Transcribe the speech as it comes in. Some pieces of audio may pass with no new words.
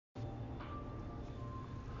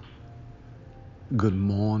Good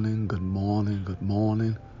morning, good morning, good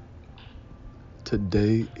morning.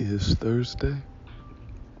 Today is Thursday,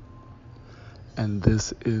 and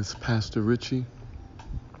this is Pastor Richie.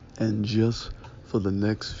 And just for the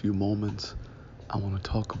next few moments, I want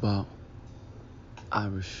to talk about I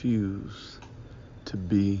refuse to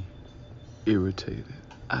be irritated.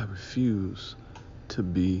 I refuse to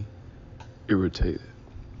be irritated.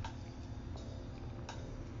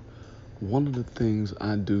 One of the things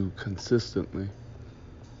I do consistently,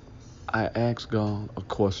 I ask God a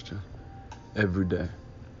question every day.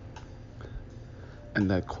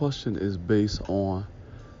 And that question is based on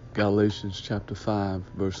Galatians chapter 5,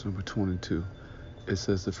 verse number 22. It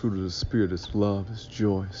says the fruit of the Spirit is love, is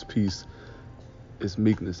joy, is peace, is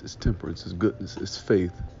meekness, is temperance, is goodness, is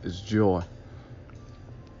faith, is joy.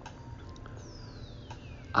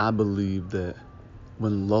 I believe that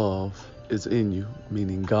when love is in you,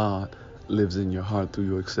 meaning God lives in your heart through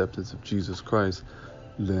your acceptance of Jesus Christ,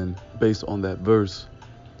 then based on that verse,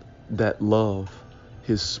 that love,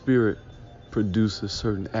 His Spirit produces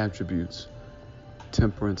certain attributes,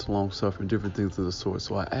 temperance, long-suffering, different things of the sort.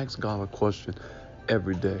 So I ask God a question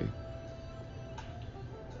every day.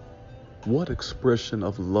 What expression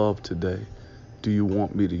of love today do you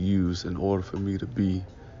want me to use in order for me to be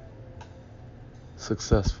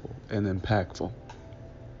successful and impactful?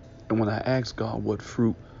 And when I ask God what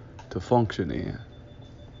fruit to function in,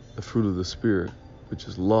 the fruit of the Spirit, which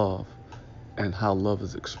is love, and how love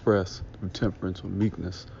is expressed through temperance or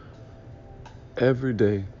meekness, every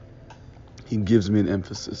day He gives me an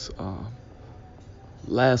emphasis.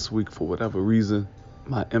 Last week, for whatever reason,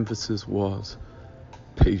 my emphasis was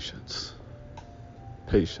patience.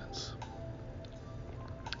 Patience.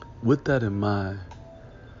 With that in mind,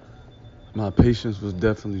 my patience was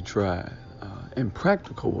definitely tried in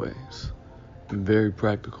practical ways, in very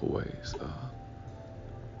practical ways.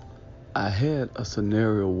 I had a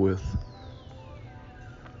scenario with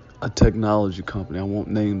a technology company, I won't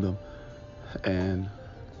name them, and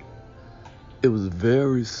it was a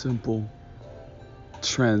very simple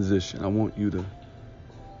transition. I want you to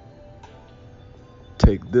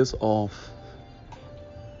take this off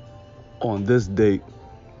on this date,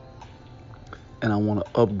 and I want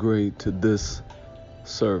to upgrade to this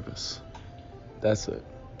service. That's it.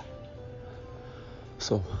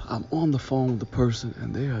 So I'm on the phone with the person,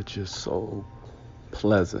 and they are just so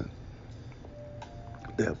pleasant.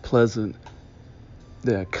 They're pleasant.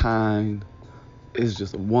 They're kind. It's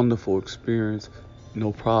just a wonderful experience.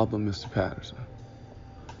 No problem, Mr. Patterson.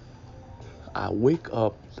 I wake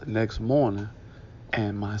up the next morning,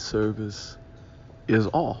 and my service is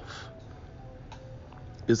off.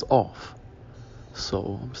 It's off.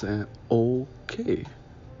 So I'm saying, okay.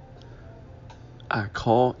 I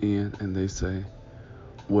call in, and they say,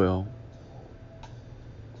 well,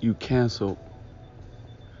 you canceled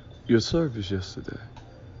your service yesterday.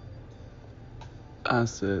 I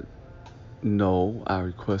said, no, I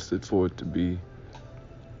requested for it to be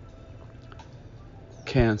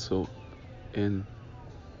canceled in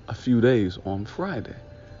a few days on Friday.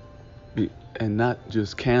 And not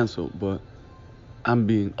just canceled, but I'm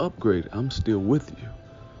being upgraded. I'm still with you.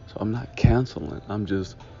 So I'm not canceling. I'm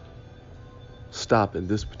just stopping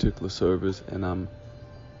this particular service, and I'm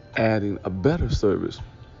adding a better service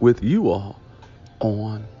with you all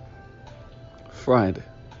on Friday.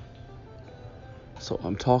 So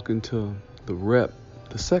I'm talking to the rep,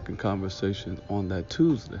 the second conversation on that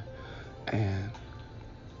Tuesday, and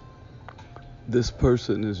this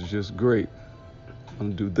person is just great. I'm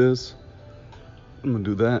going to do this, I'm going to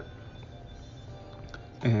do that,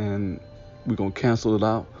 and we're going to cancel it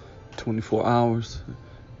out 24 hours.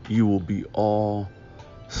 You will be all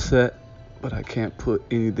set, but I can't put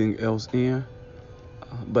anything else in.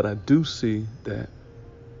 But I do see that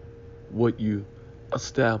what you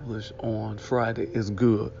established on Friday is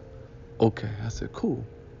good. Okay, I said, cool.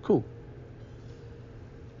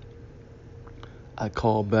 I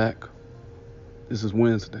called back. This is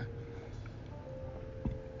Wednesday.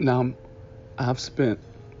 Now, I've spent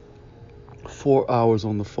 4 hours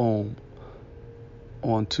on the phone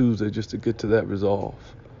on Tuesday just to get to that resolve.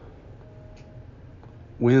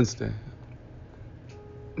 Wednesday,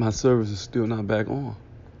 my service is still not back on.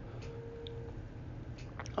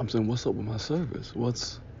 I'm saying, what's up with my service?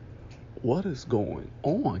 What is going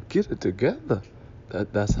on? Get it together.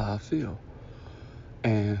 That's how I feel.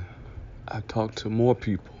 And I talked to more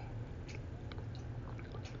people,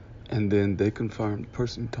 and then they confirmed the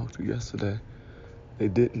person you talked to yesterday,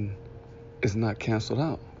 it's not canceled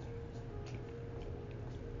out.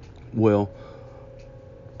 Well,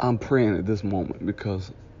 I'm praying at this moment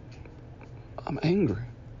because I'm angry.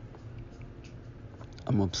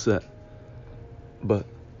 I'm upset. but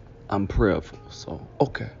I'm prayerful. So,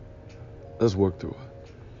 okay, let's work through it.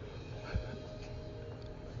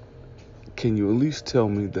 Can you at least tell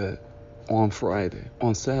me that on Saturday,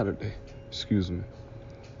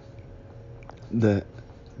 that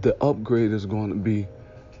the upgrade is going to be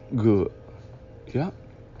good? Yeah.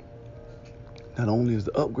 Not only is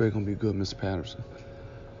the upgrade going to be good, Mr. Patterson,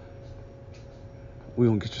 we're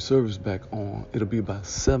going to get your service back on. It'll be about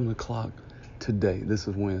 7 o'clock today. This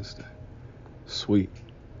is Wednesday. Sweet.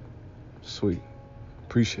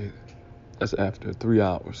 Appreciate it. That's after 3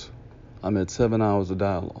 hours. I'm at 7 hours of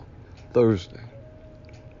dialogue. Thursday.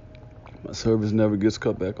 My service never gets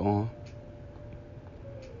cut back on.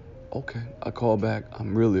 Okay, I call back.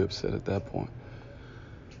 I'm really upset at that point.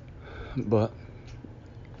 But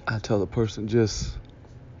I tell the person, just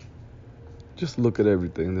look at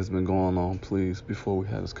everything that's been going on, please, before we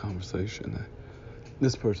had this conversation. And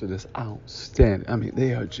this person is outstanding. I mean,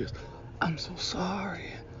 they are just, I'm so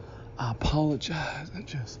sorry. I apologize. I'm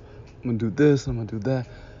going to do this, I'm going to do that.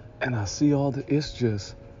 And I see all the,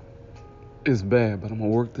 it's bad, but I'm going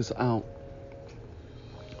to work this out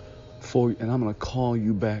for you. And I'm going to call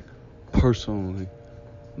you back personally,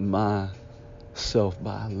 myself,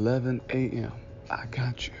 by 11 a.m. I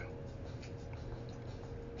got you.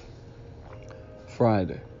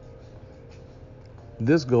 Friday.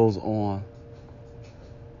 This goes on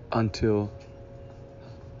until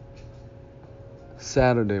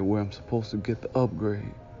Saturday, where I'm supposed to get the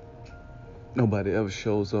upgrade. Nobody ever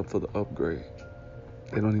shows up for the upgrade.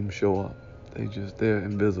 They don't even show up. They're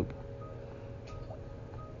invisible.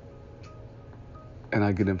 And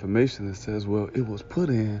I get information that says, well, it was put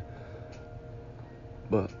in,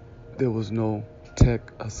 but there was no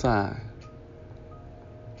tech assigned.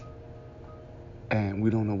 And we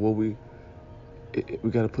don't know what we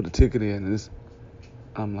got to put a ticket in. And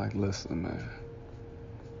I'm like, listen, man.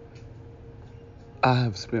 I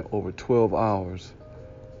have spent over 12 hours,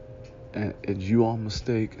 and it's your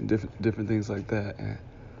mistake and different things like that. And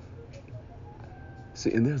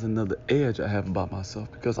see, and there's another edge I have about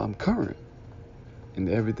myself because I'm current, and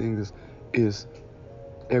everything is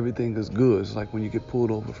good. It's like when you get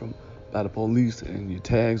pulled over by the police and your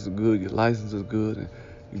tags are good, your license is good, and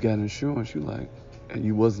you got insurance. You like, and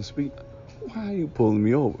you wasn't speeding. Why are you pulling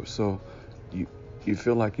me over? So you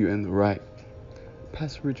feel like you're in the right.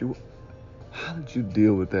 Pastor Richard, how did you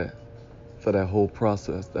deal with that for that whole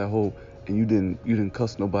process? And you didn't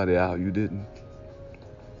cuss nobody out. You didn't.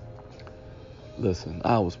 Listen,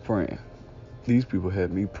 I was praying. These people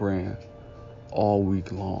had me praying all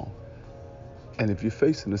week long. And if you're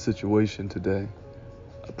facing a situation today,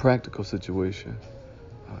 a practical situation,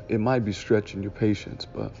 it might be stretching your patience,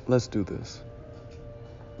 but let's do this.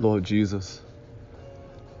 Lord Jesus,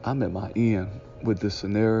 I'm at my end with this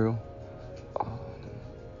scenario,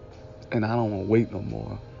 and I don't want to wait no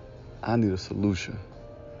more. I need a solution.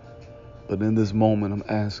 But in this moment, I'm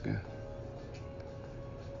asking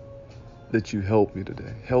that you help me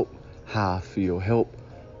today. Help how I feel. Help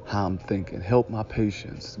how I'm thinking. Help my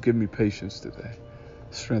patience. Give me patience today.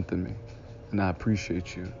 Strengthen me. And I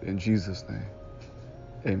appreciate you. In Jesus' name,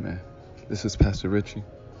 amen. This is Pastor Richie.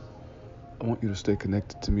 I want you to stay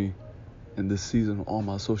connected to me in this season on all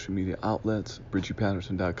my social media outlets,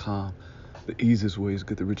 RichiePatterson.com. The easiest way is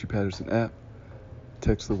get the Richie Patterson app.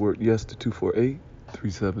 Text the word yes to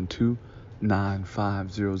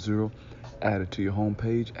 248-372-9500. Add it to your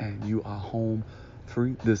homepage, and you are home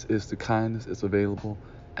free. This is The Kindness. It's available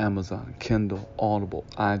Amazon, Kindle, Audible,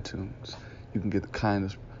 iTunes. You can get The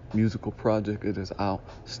Kindness musical project. It is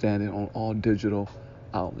outstanding on all digital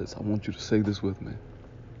outlets. I want you to say this with me.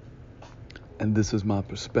 And this is my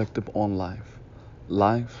perspective on life.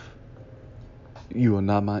 Life, you are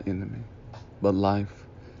not my enemy. But life,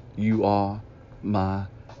 you are my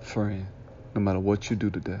friend. No matter what you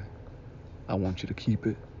do today, I want you to keep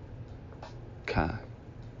it kind.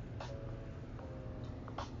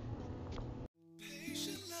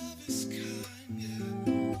 Patient love is kind,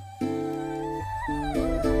 yeah.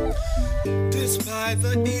 Despite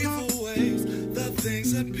the evil ways, the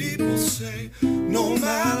things that people say, no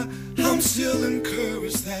matter, I'm still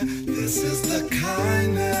encouraged that this is the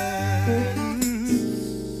kindness.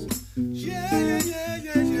 Yeah.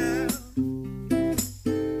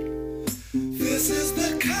 This is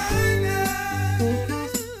the kindness.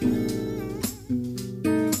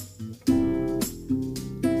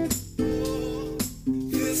 Oh,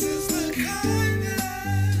 this is the kindness.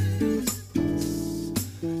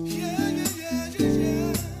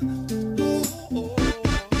 Yeah. Oh.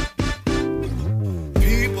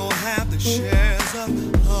 People have their shares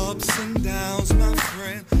of ups and downs, my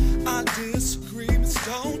friend. Our disagreements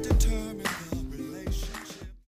don't determine